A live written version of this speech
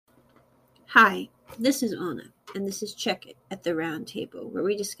Hi, this is Anna, and this is Check It at the Round Table, where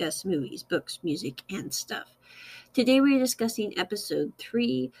we discuss movies, books, music, and stuff. Today we're discussing episode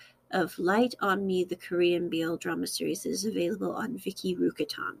 3 of Light on Me, the Korean BL drama series that is available on Viki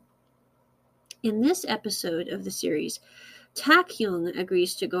Rakuten. In this episode of the series, Tak-young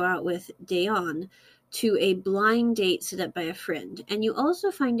agrees to go out with Daeon to a blind date set up by a friend. And you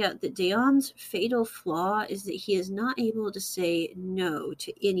also find out that Daeon's fatal flaw is that he is not able to say no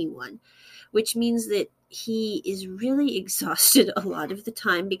to anyone, which means that he is really exhausted a lot of the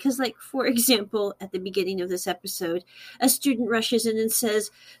time because, like, for example, at the beginning of this episode, a student rushes in and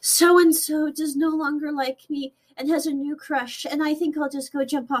says, so-and-so does no longer like me and has a new crush, and I think I'll just go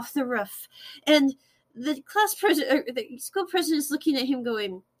jump off the roof. And the class president, or the school president, is looking at him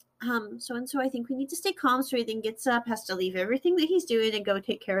going, so-and-so, I think we need to stay calm. So he then gets up, has to leave everything that he's doing and go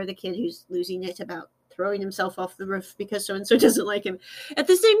take care of the kid who's losing it about throwing himself off the roof because so-and-so doesn't like him. At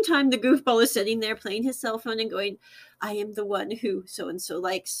the same time, the goofball is sitting there playing his cell phone and going, I am the one who so-and-so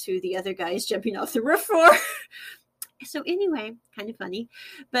likes, who the other guy is jumping off the roof for. So anyway, kind of funny.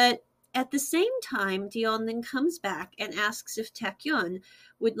 But at the same time, Daeon then comes back and asks if Tak-young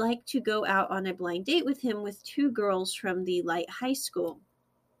would like to go out on a blind date with him with two girls from the Light High School.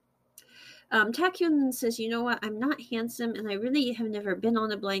 Tak-young says, you know what, I'm not handsome and I really have never been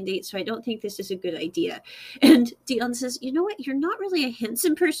on a blind date, so I don't think this is a good idea. And Daeon says, you know what, you're not really a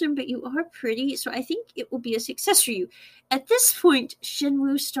handsome person, but you are pretty, so I think it will be a success for you. At this point,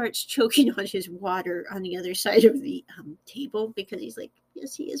 Shinwoo starts choking on his water on the other side of the table because he's like,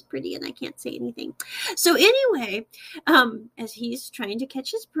 yes, he is pretty and I can't say anything. So anyway, as he's trying to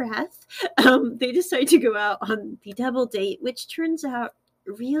catch his breath, they decide to go out on the double date, which turns out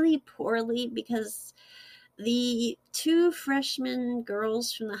really poorly because the two freshman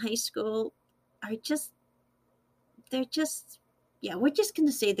girls from the high school are just, we're just going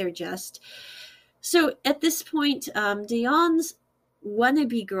to say they're just. So at this point, Daeon's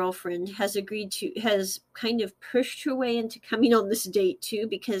wannabe girlfriend has kind of pushed her way into coming on this date too,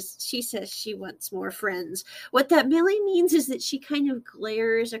 because she says she wants more friends. What that really means is that she kind of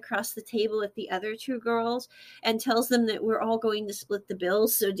glares across the table at the other two girls and tells them that we're all going to split the bill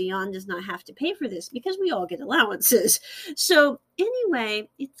so Daeon does not have to pay for this because we all get allowances. So anyway,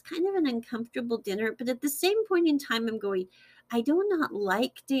 it's kind of an uncomfortable dinner, but at the same point in time, I'm going, I do not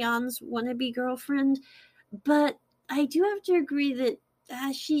like Daeon's wannabe girlfriend, but I do have to agree that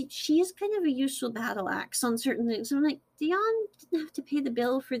she is kind of a useful battle axe on certain things. I'm like, Daeon didn't have to pay the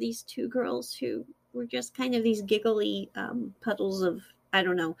bill for these two girls who were just kind of these giggly puddles of, I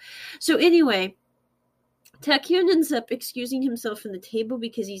don't know. So anyway, Tak-young ends up excusing himself from the table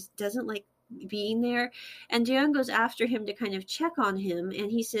because he doesn't like being there. And Daeon goes after him to kind of check on him. And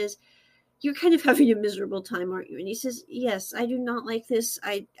he says, you're kind of having a miserable time, aren't you? And he says, yes, I do not like this.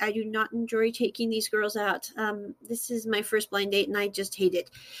 I do not enjoy taking these girls out. This is my first blind date and I just hate it.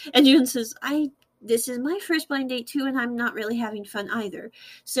 And Yoon says, this is my first blind date too, and I'm not really having fun either.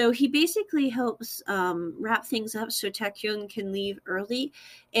 So he basically helps wrap things up so Tak-young can leave early.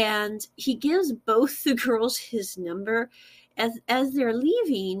 And he gives both the girls his number. As they're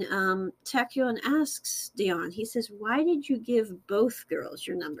leaving, Tak-young asks Daeon, he says, why did you give both girls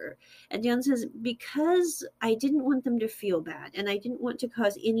your number? And Daeon says, because I didn't want them to feel bad and I didn't want to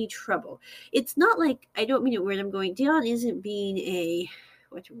cause any trouble. It's not like, I don't mean it weird, I'm going, Daeon isn't being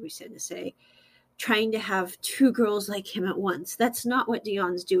what were we said to say? Trying to have two girls like him at once. That's not what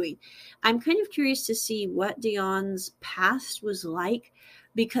Daeon's doing. I'm kind of curious to see what Daeon's past was like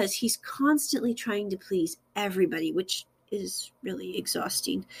because he's constantly trying to please everybody, which is really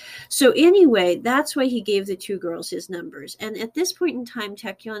exhausting. So anyway, that's why he gave the two girls his numbers. And at this point in time,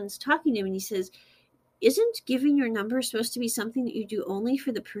 Tak-young's talking to him and he says, isn't giving your number supposed to be something that you do only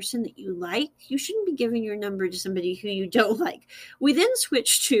for the person that you like? You shouldn't be giving your number to somebody who you don't like. We then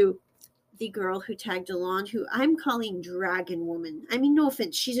switch to the girl who tagged along, who I'm calling Dragon Woman. I mean, no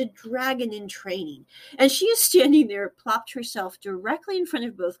offense, she's a dragon in training. And she is standing there, plopped herself directly in front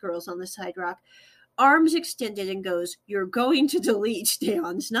of both girls on the sidewalk, arms extended, and goes, you're going to delete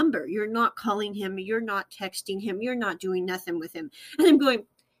Daeon's number. You're not calling him. You're not texting him. You're not doing nothing with him. And I'm going,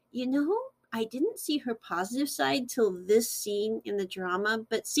 I didn't see her positive side till this scene in the drama,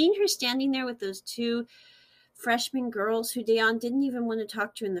 but seeing her standing there with those two freshman girls who Daeon didn't even want to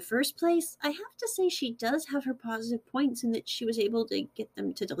talk to in the first place, I have to say she does have her positive points in that she was able to get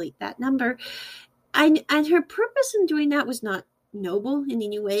them to delete that number. And her purpose in doing that was not noble in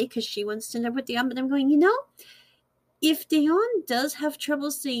any way because she wants to end up with Daeon, but I'm going, if Daeon does have trouble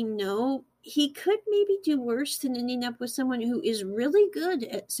saying no, he could maybe do worse than ending up with someone who is really good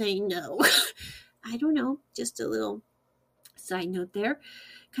at saying no. I don't know, just a little Side note there,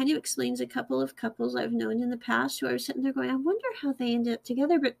 kind of explains a couple of couples I've known in the past who I was sitting there going, I wonder how they ended up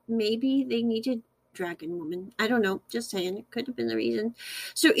together, but maybe they needed Dragon Woman. I don't know, just saying, it could have been the reason.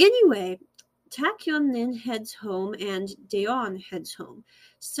 So anyway, Taecyeon then heads home and Daeon heads home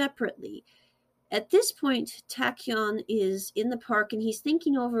separately. At this point, Taecyeon is in the park and he's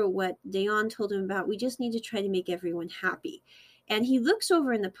thinking over what Daeon told him about. We just need to try to make everyone happy. And he looks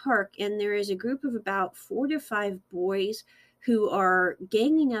over in the park and there is a group of about 4 to 5 boys who are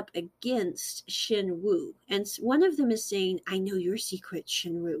ganging up against Shinwoo. And one of them is saying, I know your secret,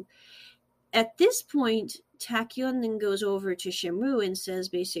 Shinwoo. At this point, Taecyeon then goes over to Shinwoo and says,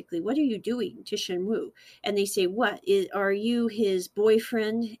 basically, what are you doing to Shinwoo? And they say, what? Are you his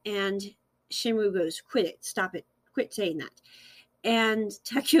boyfriend? And Shinwoo goes, quit it. Stop it. Quit saying that. And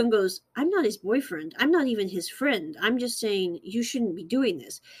Taecyeon goes, I'm not his boyfriend. I'm not even his friend. I'm just saying you shouldn't be doing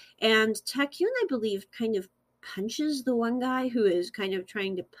this. And Taecyeon, I believe, kind of punches the one guy who is kind of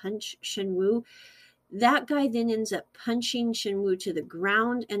trying to punch Shinwoo. That guy then ends up punching Shinwoo to the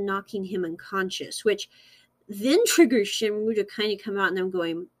ground and knocking him unconscious, which then triggers Shinwoo to kind of come out. And I'm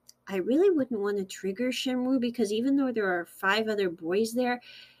going, I really wouldn't want to trigger Shinwoo because even though there are 5 other boys there,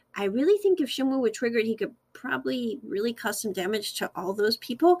 I really think if Shinwoo were triggered, he could probably really cause some damage to all those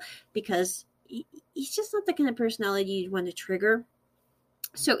people because he's just not the kind of personality you'd want to trigger.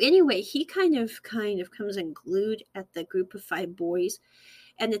 So anyway, he kind of comes unglued at the group of 5 boys.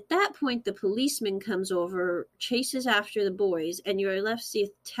 And at that point, the policeman comes over, chases after the boys, and you're left to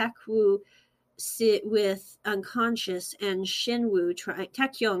see Taecwoo sit with unconscious and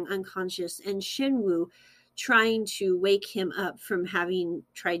Taecyeon unconscious and Shinwoo trying to wake him up from having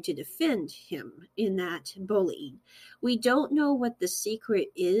tried to defend him in that bullying. We don't know what the secret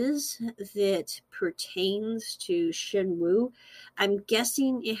is that pertains to Shinwoo. I'm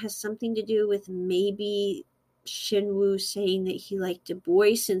guessing it has something to do with maybe Shinwoo saying that he liked a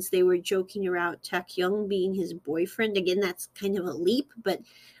boy since they were joking around Taecyeon being his boyfriend. Again, that's kind of a leap, but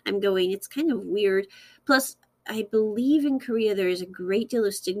I'm going, it's kind of weird. Plus, I believe in Korea there is a great deal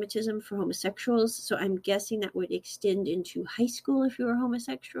of stigmatism for homosexuals, so I'm guessing that would extend into high school if you were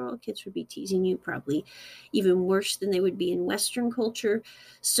homosexual. Kids would be teasing you probably even worse than they would be in Western culture.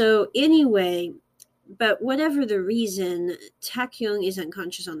 So anyway, but whatever the reason, Taecyeon is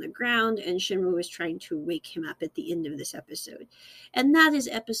unconscious on the ground and Shinwoo is trying to wake him up at the end of this episode. And that is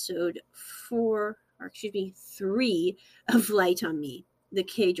episode 3 of Light on Me, the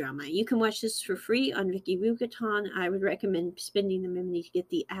K-drama. You can watch this for free on Viki Vugaton. I would recommend spending the money to get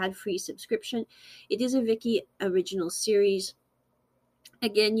the ad-free subscription. It is a Viki original series.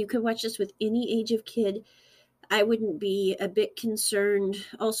 Again, you could watch this with any age of kid. I wouldn't be a bit concerned.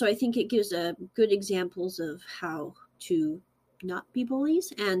 Also, I think it gives good examples of how to not be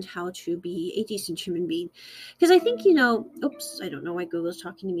bullies and how to be a decent human being. Because I think, oops, I don't know why Google's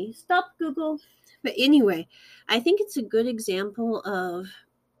talking to me. Stop, Google. But anyway, I think it's a good example of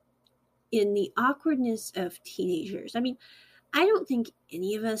in the awkwardness of teenagers. I mean, I don't think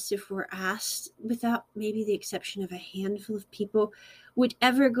any of us, if we're asked, without maybe the exception of a handful of people, would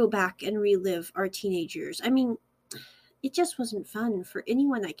ever go back and relive our teenagers. I mean, it just wasn't fun for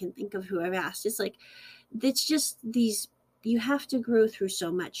anyone I can think of who I've asked. It's just these, you have to grow through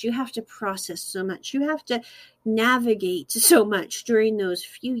so much. You have to process so much. You have to navigate so much during those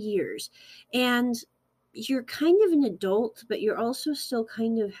few years. And you're kind of an adult, but you're also still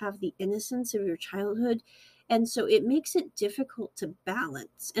kind of have the innocence of your childhood. And so it makes it difficult to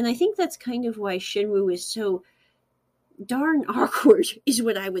balance. And I think that's kind of why Shinwoo is so darn awkward, is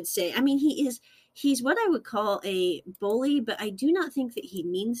what I would say. I mean, he's what I would call a bully, but I do not think that he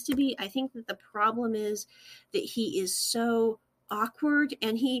means to be. I think that the problem is that he is so awkward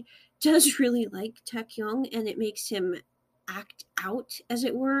and he does really like Taecyeon, and it makes him act out, as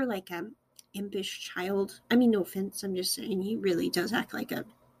it were, like a impish child. I mean, no offense, I'm just saying he really does act like a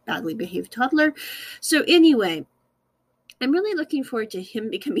badly behaved toddler. So anyway, I'm really looking forward to him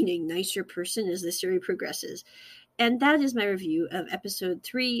becoming a nicer person as the series progresses. And that is my review of episode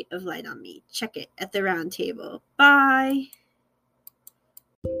 3 of Light on Me. Check it at the round table. Bye!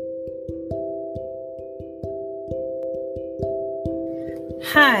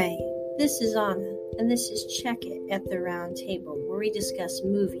 Hi, this is Anna, and this is Check It at the Round Table, where we discuss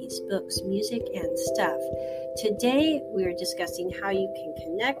movies, books, music, and stuff. Today, we are discussing how you can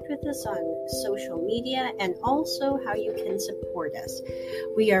connect with us on social media and also how you can support us.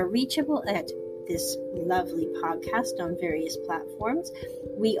 We are reachable at this lovely podcast on various platforms.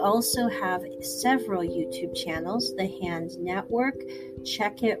 We also have several YouTube channels, The Hand Network,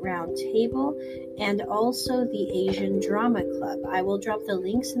 Check It Round Table, and also the Asian Drama Club. I will drop the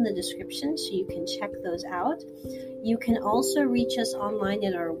links in the description so you can check those out. You can also reach us online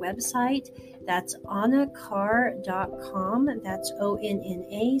at our website. That's onnacarr.com. That's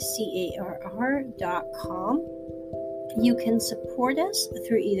ONNACARR.com. You can support us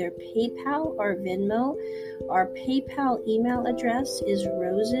through either PayPal or Venmo. Our PayPal email address is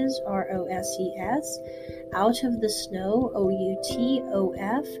roses, ROSES, out of the snow, OUTOFSNOW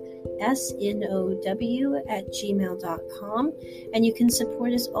 @gmail.com. And you can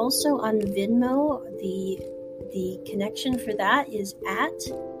support us also on Venmo. The connection for that is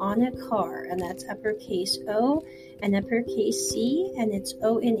at Onna Carr, and that's uppercase O and uppercase C, and it's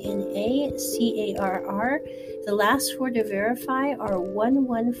ONNACARR. The last four to verify are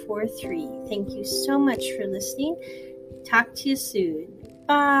 1143. Thank you so much for listening. Talk to you soon.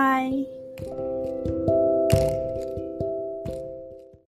 Bye.